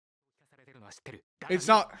It's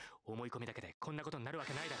not.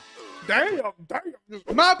 Damn.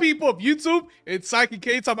 My people of YouTube, it's Saiki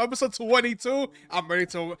K-Time, episode 22. I'm ready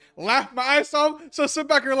to laugh my ass off, so sit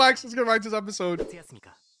back and relax. Let's get right to this episode.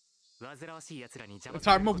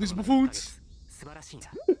 Time to move these buffoons.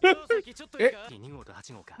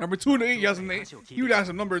 Number 2 to 8, he has a name. You has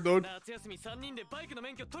a number, dude.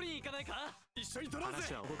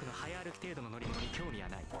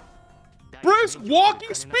 Brisk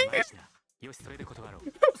walking speed.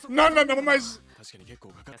 No, nice.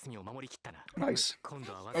 Nice.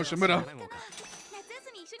 Oh, Shimura.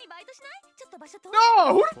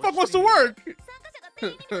 No, who the fuck wants to work?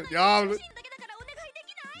 Yeah.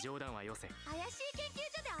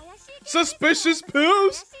 Suspicious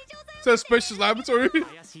pills. Suspicious laboratory.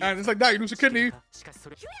 And it's like that, you lose your kidney.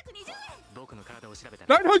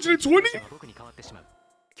 920?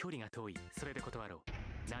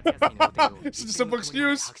 It's just a simple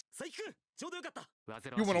excuse.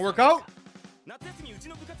 You want to work out?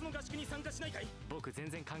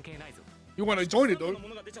 You want to join it, though?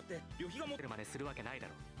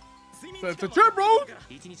 It's a trip, bro.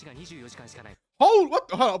 Hold, what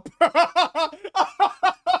the hell?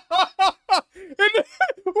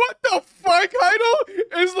 What the fuck, Heido?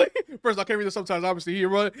 It's like, first, I can't read the subtitles, obviously, here,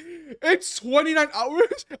 but it's 29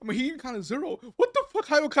 hours? I mean, he kind of zero. What the fuck,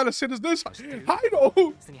 Heido kind of shit is this?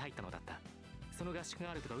 Heido!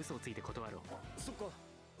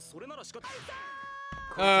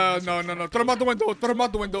 No. Throw him out the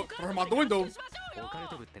window.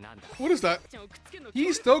 What is that?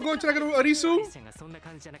 He's still going to Nagano Arisu?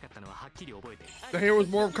 The hair was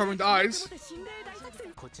more covering the eyes.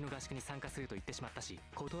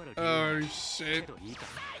 Oh shit.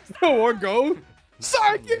 No one go.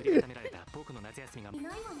 Saiki!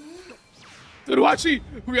 Teruhashi,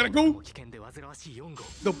 we gotta go.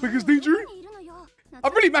 The biggest danger?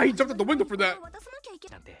 I'm really mad he jumped out the window for that.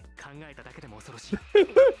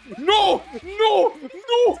 No! Go!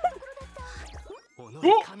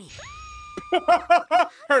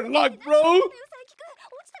 Her luck, bro!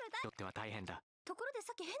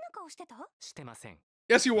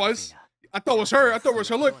 Yes, he was. I thought it was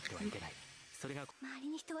her. Look.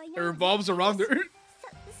 It revolves around her.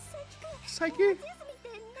 Saiki?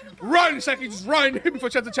 Run, Saiki, just run before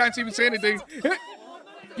she has a chance to even say anything.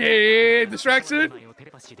 Yeah, distraction.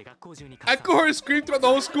 Echo her scream throughout the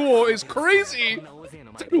whole school is crazy.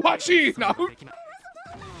 Teruhashi, no.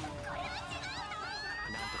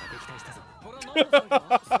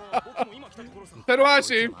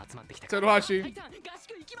 Teruhashi.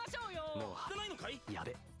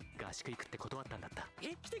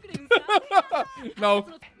 No.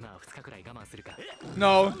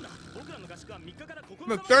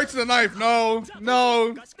 No, third to the knife. No.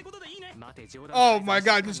 Oh my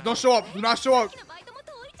god, just don't show up. Do not show up.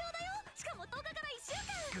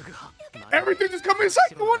 Everything just coming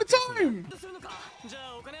inside one at a time.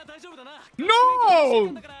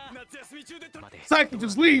 No! Saiki,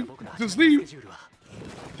 just leave.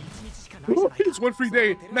 It's 1 free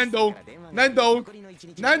day. Nendo.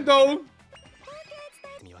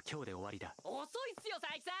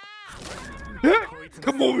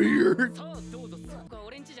 Come over here.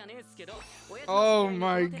 Oh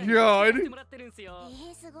my god.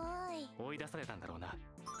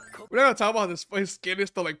 We're not gonna talk about this. His skin is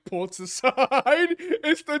still like pulled to the side.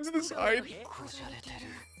 It stands to the side.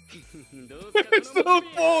 It's still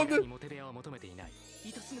folded.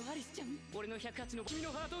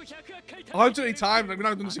 108 times. We're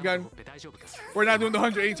not doing this again. We're not doing the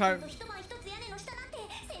 108 times.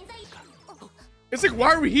 It's like,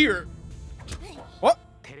 why are we here? What?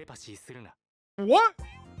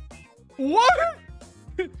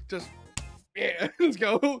 Just, yeah, let's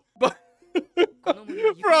go. But,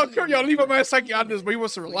 bro, y'all leave my Saiki on this, but he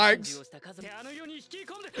wants to relax.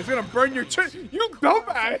 It's gonna burn your chin. You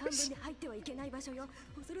dumbass.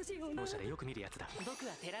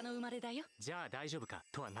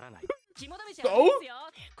 So?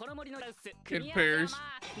 In pairs.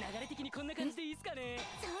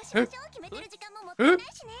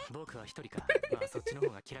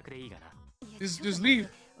 Just leave.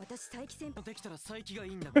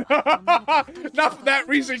 Not for that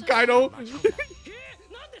reason, Kaido.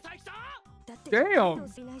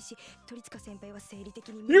 Damn.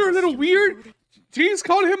 You're a little weird. Jeez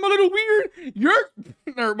called him a little weird. You're...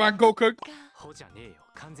 Never mind, go cook.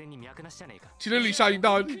 She literally shot you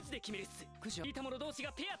down.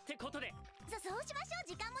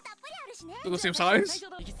 They're the same size.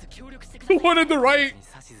 The one on the right.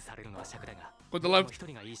 With the left.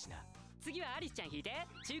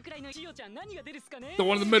 The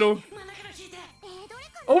one in the middle.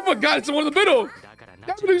 Oh my god, it's the one in the middle.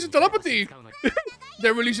 They're releasing telepathy.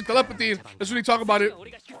 They're releasing telepathy. Let's really talk about it.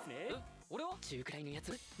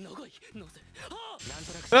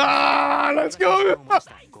 Ah, let's go.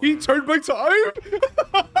 He turned back time.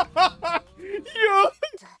 Yeah.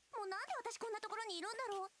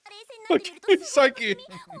 Okay, Saiki.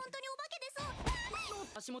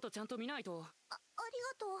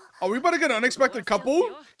 Are we about to get an unexpected couple?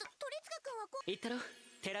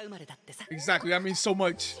 Exactly, that means so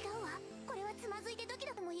much.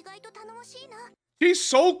 She's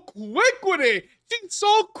so quick with it. She's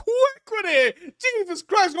so quick with it. Jesus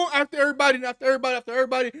Christ, going after everybody, and after everybody, after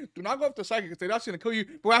everybody. Do not go after Saiki because they're not gonna kill you.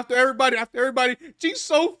 But after everybody, after everybody. She's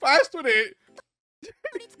so fast with it.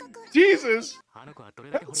 Jesus.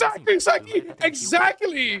 Exactly, Saiki.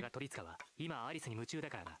 Exactly.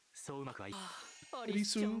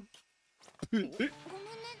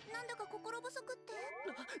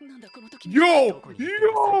 Yo!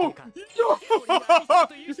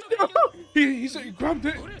 He grabbed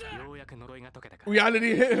it.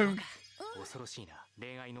 Reality hit him.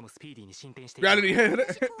 Reality hit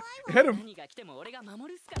him.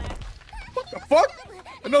 What the fuck?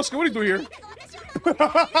 No, what are you doing here?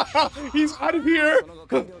 He's out of here.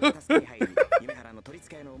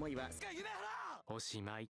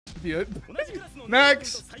 Yeah.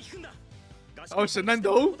 Next. Oh, it's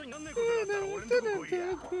Nendo.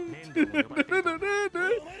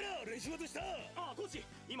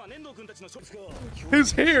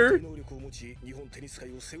 His hair.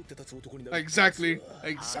 Exactly.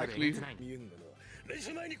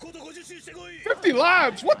 50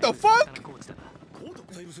 laps. What the fuck?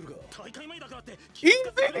 Easy.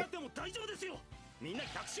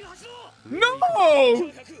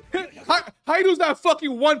 No! Haido's that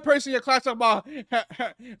fucking one person in your class about.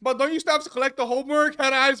 But don't you still have to collect the homework?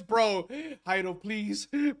 Head eyes, bro. Haido, please.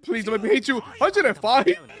 Please don't let me hate you. 105?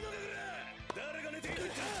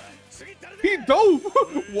 He dope.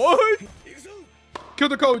 What? Kill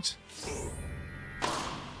the coach.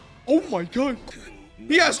 Oh my god.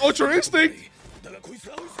 He has Ultra Instinct.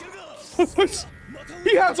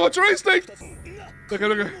 He has Ultra Instinct. Look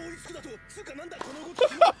at.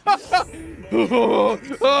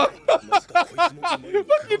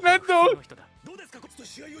 Fucking Nendo.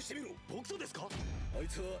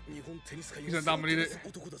 He's gonna dominate it.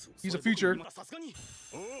 He's a future.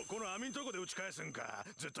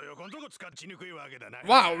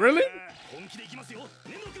 Wow, really?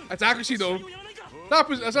 That's accuracy though.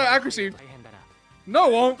 That's not accuracy. No,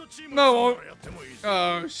 won't. No, won't.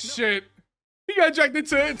 Oh shit. He got dragged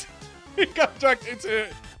into it. He got dragged into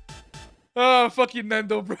it. Oh, fucking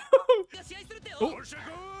Nendo, bro. Oh.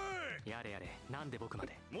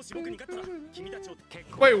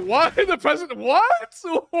 Wait, what? The president? What?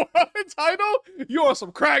 What? Title? You on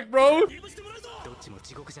some crack, bro?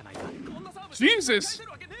 Jesus.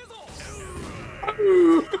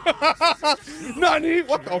 Nani?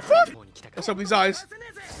 What the fuck? What's up with these eyes?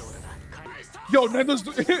 Yo, Nendo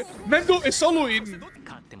is soloing.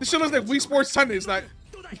 This shit looks like Wii Sports Tennis. Like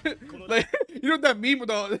you know that meme with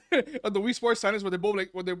the Wii Sports Tennis where they both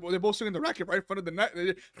they're both swinging the racket right in front of the net.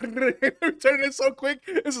 They turn it so quick.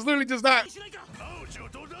 This is literally just that.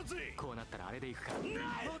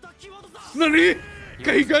 Nani?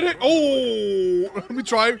 Can he get it? Oh, let me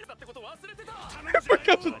try. I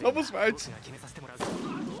forgot the double smash.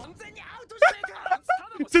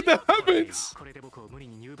 Did that happen?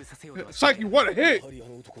 Saiki, what a hit!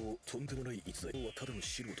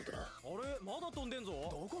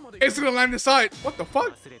 It's gonna land inside. What the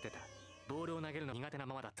fuck?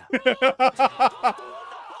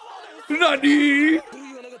 Nani?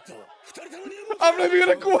 I'm not even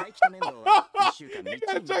gonna go. He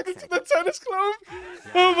got dragged into the tennis club.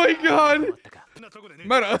 Oh my god.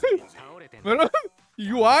 Mera,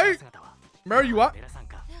 you alright? Mera, you alright?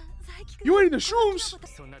 You eating the shrooms?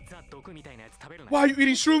 Why are you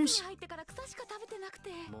eating shrooms?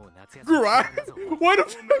 Grass? Why the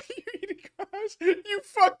fuck are you eating grass? You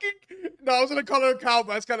fucking... No, I was gonna call her a cow,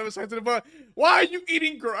 but that's kind of a sensitive, but why are you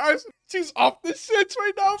eating grass? She's off the shits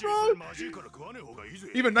right now, bro.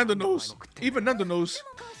 Even Nando knows. Even Nando knows.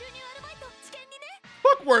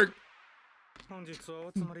 Fuck work.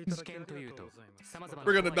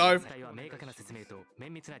 We're gonna dive.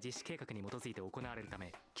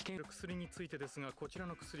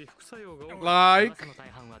 Like,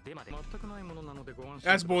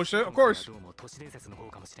 that's bullshit, of course.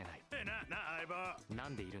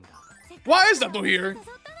 Why is Nando here?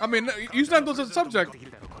 I mean, use Nando as a subject.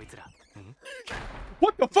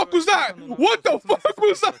 What the fuck was that? What the fuck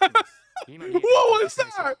was that? What was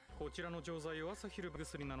that? こちらの錠剤は朝昼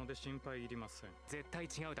薬なので心配いりません。絶対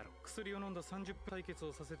違うだろう。薬を飲んだ30分対決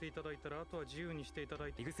をさせていただいたらあとは自由にしていただ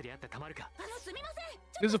いて。胃薬あってたまるか。すみま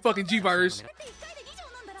せん。 This is a fucking G virus.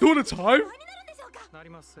 Two at a time? なり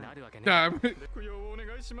ません。なるわけね。Damn. 服用をお願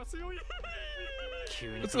いしますよ。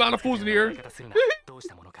 There's a lot of fools in here.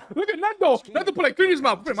 Look at Nando. Nando put like 3 in his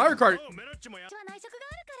mouth. Put Mario Kart.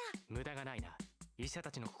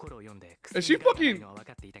 Is she fucking?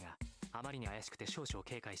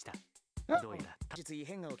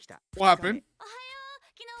 What happened?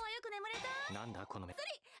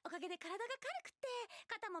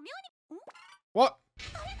 What?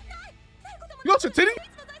 You got your titty?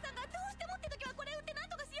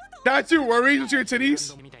 That's your worries with your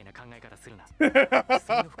titties?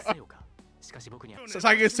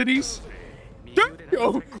 Saiki has titties? Damn!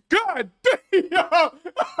 God damn!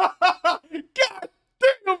 God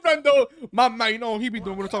damn, Nando! My man, you know he be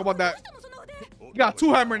doing when we talk about that. You got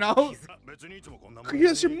 2 hammer now.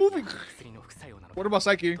 Yes, you're moving. What about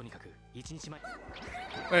Saiki?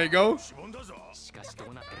 There you go.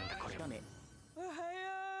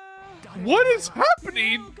 What is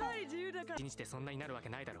happening?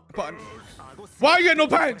 But why you got no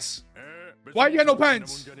pants? Why you got no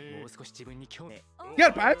pants? You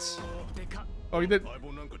got pants? Oh, you did.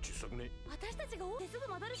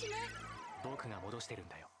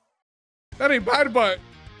 That ain't bad, but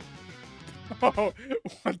oh,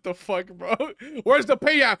 what the fuck, bro? Where's the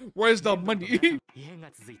pay at? Where's the money?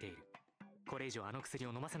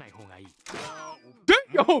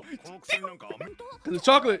 Yo, the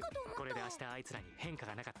chocolate.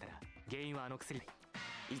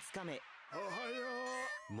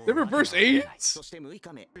 They reverse AIDS?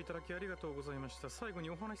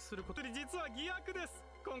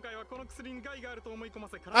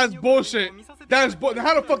 That's bullshit. That's bullshit.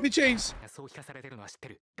 How the fuck they change?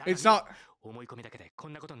 It's not.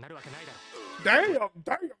 Damn,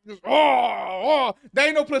 damn. Oh, that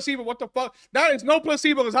ain't no placebo. What the fuck? That is no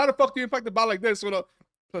placebo. Because how the fuck do you impact the ball like this with a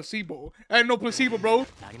placebo? Ain't no placebo, bro.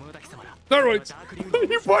 Steroids.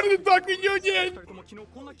 You part of the Darker Union.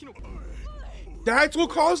 That's what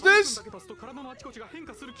caused this?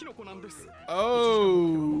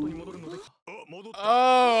 Oh.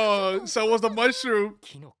 Oh, so it was the mushroom.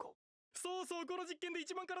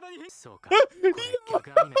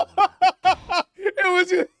 It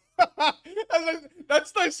was.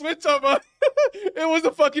 That's like switch up, man. It was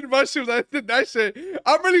the fucking mushroom that did that shit.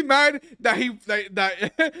 I'm really mad that he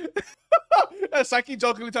that Saiki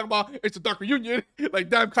jokingly talking about it's a Darker Union. Like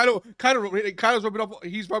damn, Kaido's rubbing off.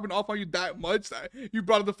 He's rubbing off on you that much that you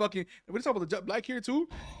brought up the fucking. We're talking about the jet black here too.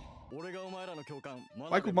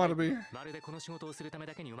 Michael Monterey.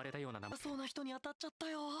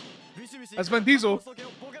 That's Van Diesel.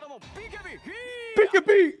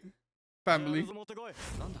 Pikachu. Family.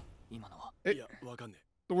 Hey,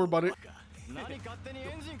 don't worry about it.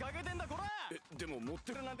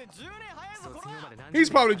 He's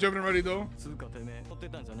probably jumping already though.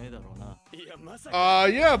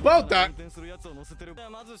 Yeah, about that.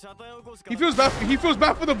 He feels bad. He feels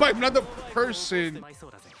bad for the bike, not the person.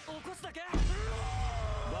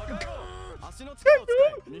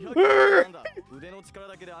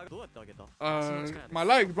 My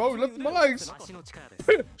legs, bro. Lift my legs.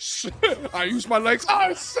 I use my legs.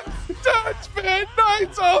 Oh, touch, man.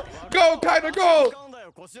 Nice. Oh, go, Kaido, go.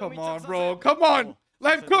 Come on, bro. Come on.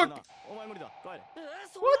 Life cook.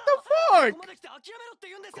 What the fuck?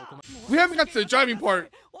 We haven't got to the driving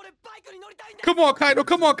part. Come on, Kaido.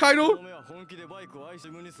 Come on, Kaido.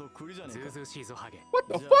 What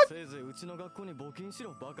the fuck?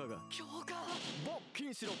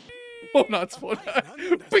 Oh, not spawn.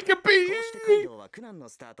 Pikachu.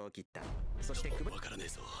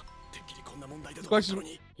 Question.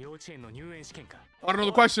 I don't know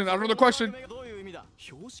the question. I don't know the question.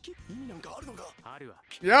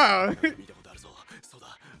 Yeah.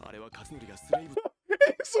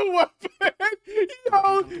 It's a weapon.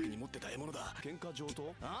 Yo.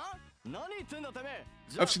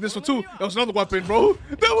 I've seen this one too. That was another weapon, bro.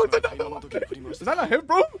 That was another weapon. Is that not him,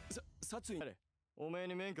 bro?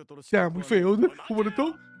 Damn, we failed. Who would have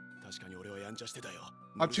thought?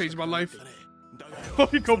 I've changed my life.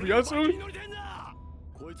 Fucking Kobayasu.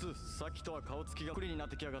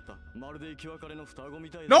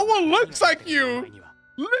 No one looks like you.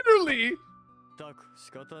 Literally.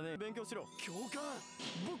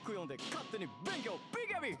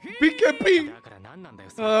 BKB.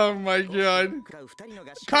 Oh my god.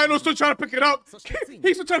 Kaido's still trying to pick it up.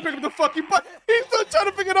 He's still trying to pick up the fucking butt. He's still trying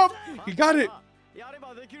to pick it up. He got it.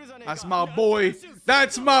 That's my boy.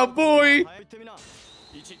 That's my boy.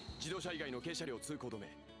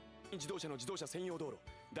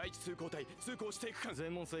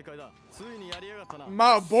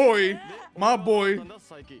 My boy. My boy.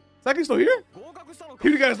 Saiki's still here?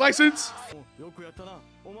 He got his license?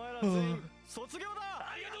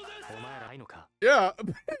 Yeah.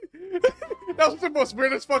 That was the most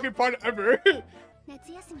weirdest fucking part ever.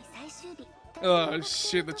 Oh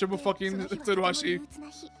shit, the triple fucking Tsuruhashi.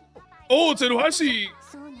 Oh, Tsuruhashi!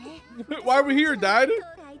 Why are we here, Dad?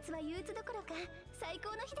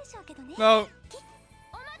 No.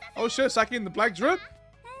 Oh shit, Saiki in the black drip?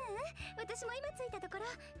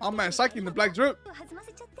 Oh man, Saiki in the black drip.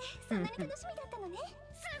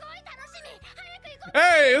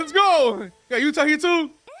 Hey, let's go! Yeah, Utah here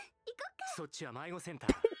too?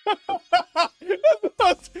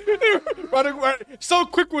 So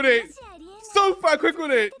quick with it. So far quick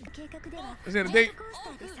with it. Is it a date?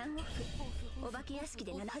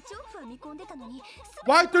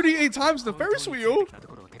 Why 38 times the Ferris wheel?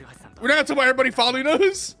 We're not talking about everybody following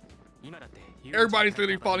us. Everybody's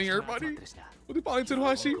literally following everybody. What are they following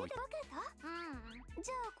Tsuruhashi?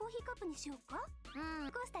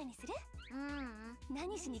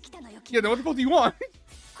 Yeah, then what the fuck do you want?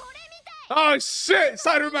 Oh shit,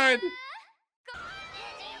 Cider-Man!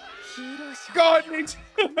 God, Nate!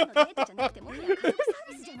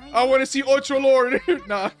 I want to see Ultra Lord.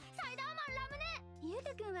 Nah.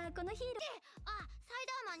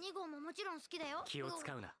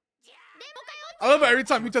 I love it every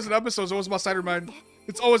time he does an episode. It's always about Cider-Man.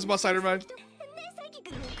 It's always about Cider-Man.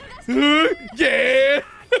 Yeah!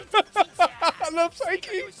 I love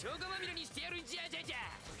Saiki.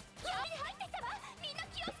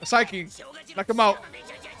 Saiki, knock him out.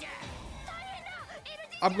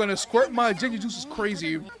 I'm gonna squirt my ginger juice is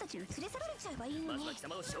crazy.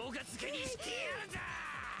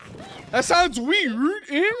 That sounds weird,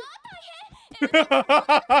 eh?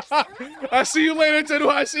 I see you later,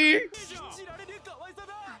 Tsuruhashi.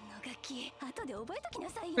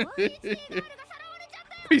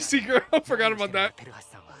 PC girl, I forgot about that.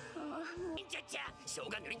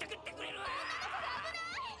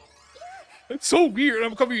 It's so weird.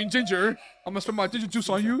 I'm covering you in ginger. I'm gonna spend my ginger juice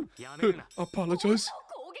on you. Apologize.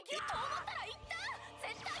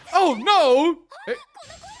 Oh no! Hey.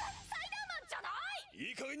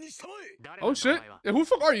 Oh shit! Yeah, who the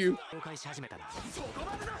fuck are you?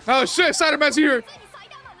 Oh shit! Cider-Man's here.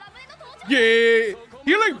 Yeah,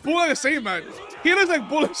 he like Bull like the same man. He looks like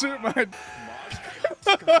Bull man.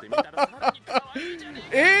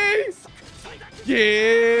 Hey!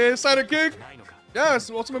 Yeah, cider kick. Yes,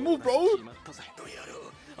 ultimate move, bro.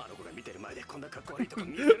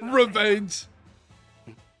 Revenge.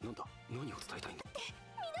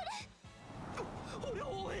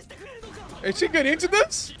 Is she getting into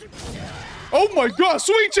this? Oh my god,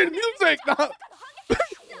 sweet chin music!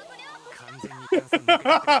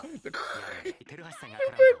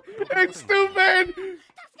 It's stupid,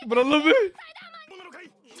 but I love it.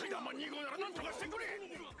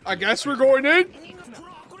 I guess we're going in.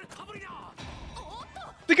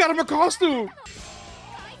 They got him a costume.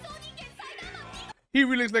 He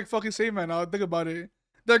really looks like fucking Saiyan now. Think about it.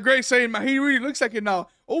 The great Saiyan, he really looks like it now.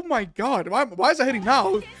 Oh my god, why is it hitting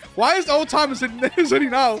now? Why is the old time hitting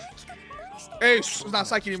now? Hey, it's not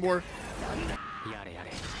Saiki anymore.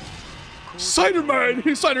 Cider-Man,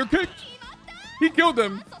 he cider kick. He killed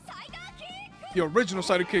him. The original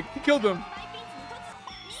cider kick. He killed him.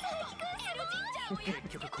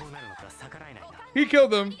 He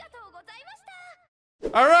killed him.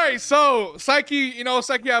 All right, so Saiki,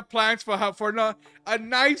 Saiki had plans for a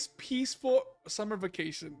nice, peaceful summer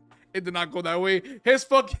vacation. It did not go that way. His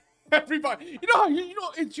fuck. Everybody,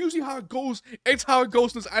 it's usually how it goes. It's how it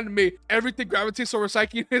goes in this anime. Everything gravitates over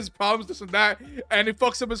Saiki and his problems, this and that, and it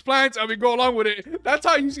fucks up his plans, and we go along with it. That's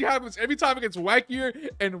how it usually happens. Every time it gets wackier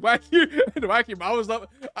and wackier and wackier. But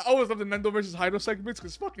I always love the Nendo versus Haido segments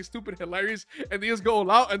because it's fucking stupid, hilarious, and they just go all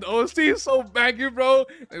out. And the OST is so banging, bro.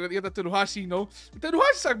 And you get the Tsuruhashi, the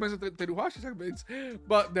Tsuruhashi segments,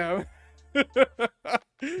 but no.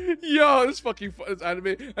 Yo, this fucking fun, this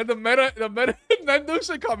anime, and the meta Nendo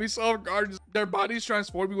shit caught me so off guard. Their bodies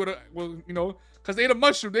transforming with because they ate a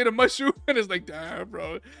mushroom, and it's like, damn,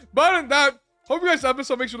 bro. But other than that, hope you guys love it.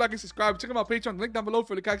 So make sure to like and subscribe. Check out my Patreon, link down below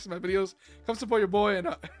for the cactus of my videos. Come support your boy, and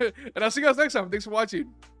I'll see you guys next time. Thanks for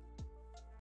watching.